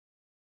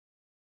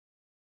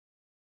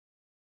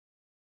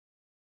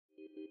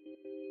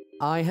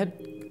I had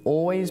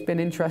always been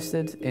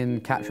interested in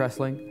catch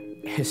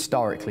wrestling,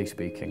 historically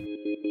speaking.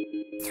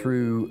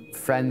 Through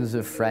friends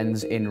of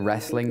friends in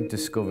wrestling,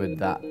 discovered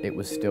that it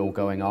was still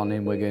going on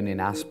in Wigan, in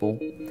Aspel,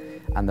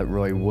 and that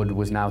Roy Wood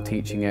was now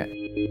teaching it.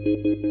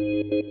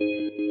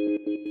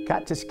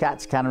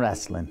 Catch can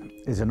wrestling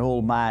is an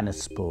old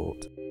miners'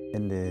 sport.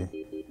 In the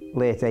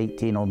late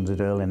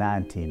 1800s, early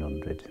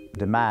 1900,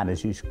 the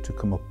miners used to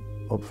come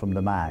up from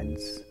the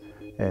mines,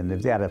 and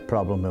if they had a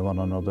problem with one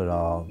another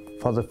or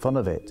for the fun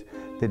of it,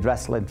 they'd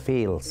wrestle in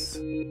fields.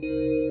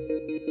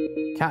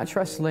 Catch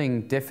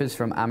wrestling differs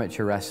from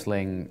amateur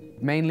wrestling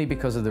mainly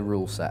because of the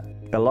rule set.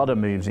 A lot of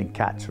moves in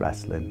catch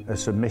wrestling are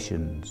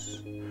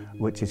submissions,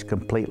 which is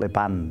completely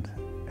banned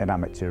in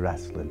amateur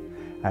wrestling.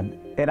 And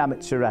in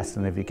amateur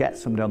wrestling, if you get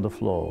somebody on the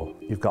floor,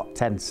 you've got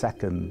 10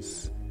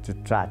 seconds to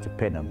try to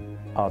pin them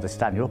or to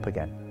stand you up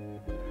again.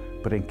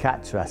 But in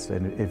catch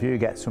wrestling, if you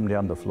get somebody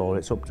on the floor,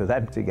 it's up to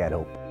them to get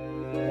up.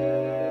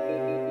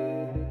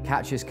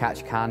 Catch as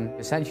catch can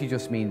essentially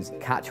just means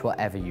catch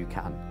whatever you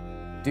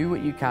can. Do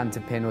what you can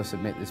to pin or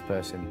submit this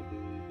person.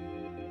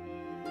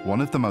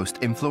 One of the most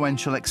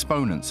influential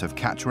exponents of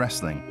catch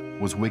wrestling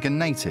was Wigan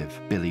native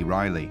Billy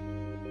Riley.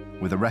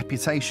 With a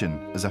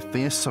reputation as a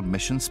fierce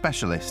submission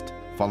specialist,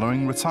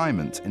 following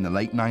retirement in the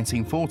late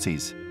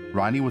 1940s,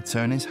 Riley would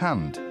turn his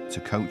hand to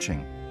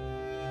coaching.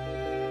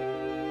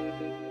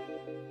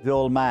 The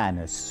old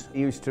miners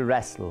used to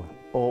wrestle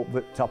up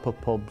at top of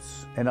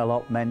pubs, in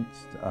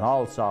allotments, and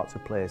all sorts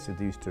of places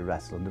they used to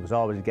wrestle, and there was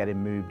always getting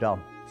moved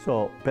on.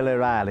 So Billy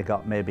Riley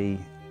got maybe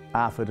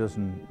half a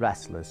dozen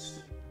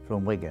wrestlers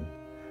from Wigan,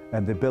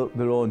 and they built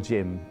their own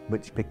gym,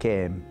 which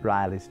became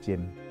Riley's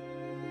Gym.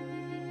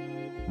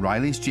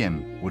 Riley's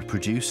Gym would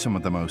produce some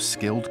of the most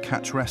skilled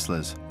catch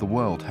wrestlers the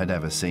world had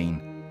ever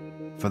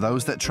seen. For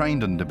those that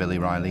trained under Billy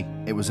Riley,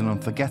 it was an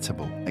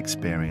unforgettable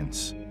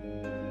experience.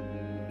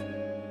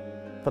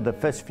 For the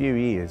first few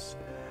years,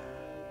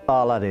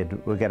 all I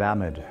did was get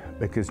hammered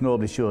because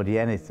nobody showed you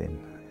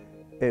anything.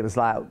 It was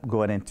like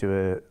going into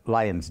a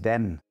lion's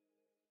den.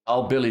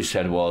 All Billy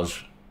said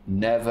was,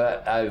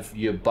 never have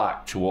your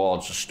back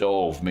towards the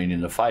stove,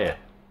 meaning the fire,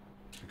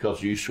 because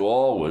he used to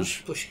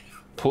always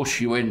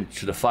push you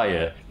into the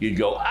fire. You'd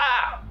go,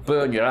 ah,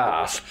 burn your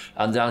ass,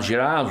 and then as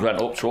your arms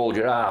went up to hold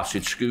your ass,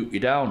 he'd scoop you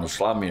down and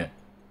slam you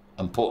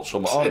and put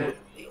some on.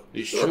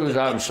 It's true as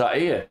I'm sat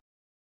here.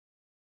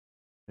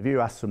 If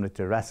you asked somebody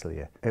to wrestle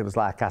you, it was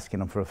like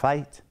asking them for a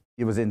fight.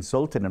 You was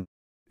insulting them.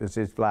 It was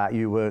just like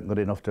you weren't good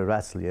enough to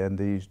wrestle you, and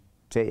they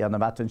take you on the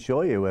mat and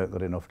show you weren't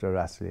good enough to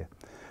wrestle you.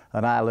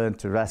 And I learned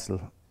to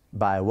wrestle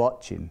by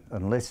watching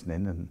and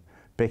listening and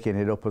picking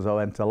it up as I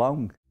went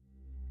along.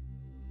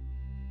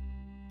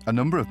 A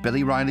number of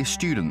Billy Riley's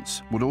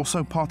students would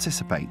also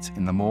participate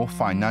in the more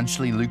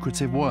financially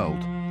lucrative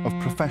world of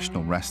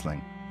professional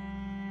wrestling.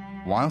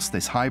 Whilst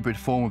this hybrid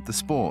form of the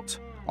sport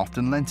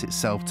often lent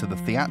itself to the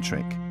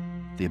theatric,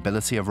 the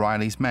ability of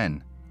Riley's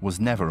men was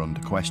never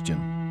under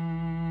question.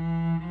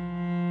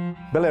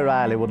 Billy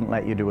Riley wouldn't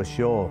let you do a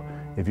show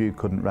if you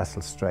couldn't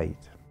wrestle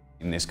straight.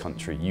 In this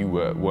country, you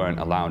weren't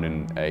allowed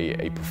in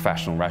a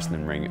professional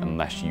wrestling ring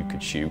unless you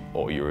could shoot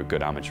or you were a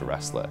good amateur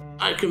wrestler.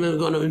 I can remember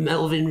going to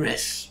Melvin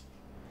Riss.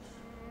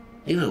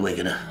 He was a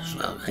Wiganer as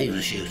well, he was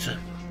a shooter.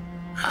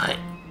 Right.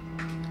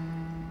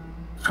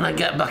 And I'd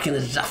get back in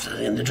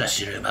the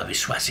dressing room, I'd be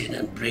sweating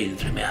and breathing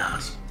through my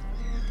arse.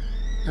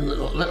 And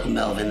little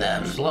Melvin there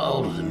was a lot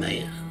older than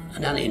me,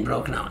 and hadn't even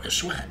broken out in a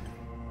sweat.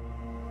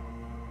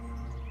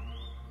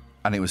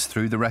 And it was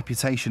through the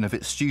reputation of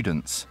its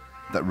students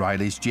that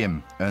Riley's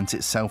Gym earned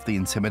itself the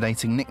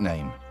intimidating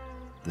nickname,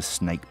 the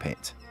Snake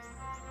Pit.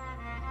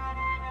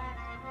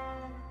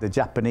 The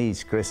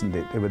Japanese christened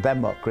it, it was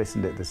them what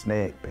christened it the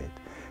Snake Pit.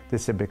 They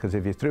said because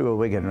if you threw a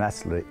Wigan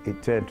wrestler,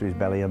 it turned to his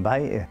belly and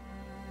bite you.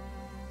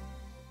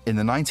 In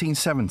the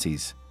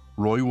 1970s,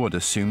 Roy Wood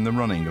assumed the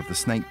running of the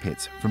Snake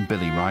Pit from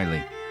Billy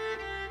Riley.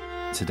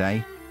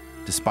 Today,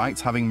 despite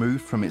having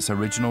moved from its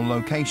original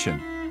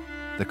location,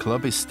 the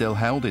club is still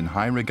held in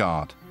high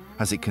regard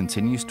as it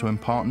continues to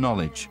impart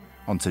knowledge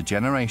onto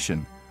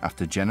generation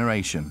after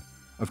generation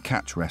of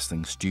catch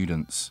wrestling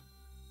students.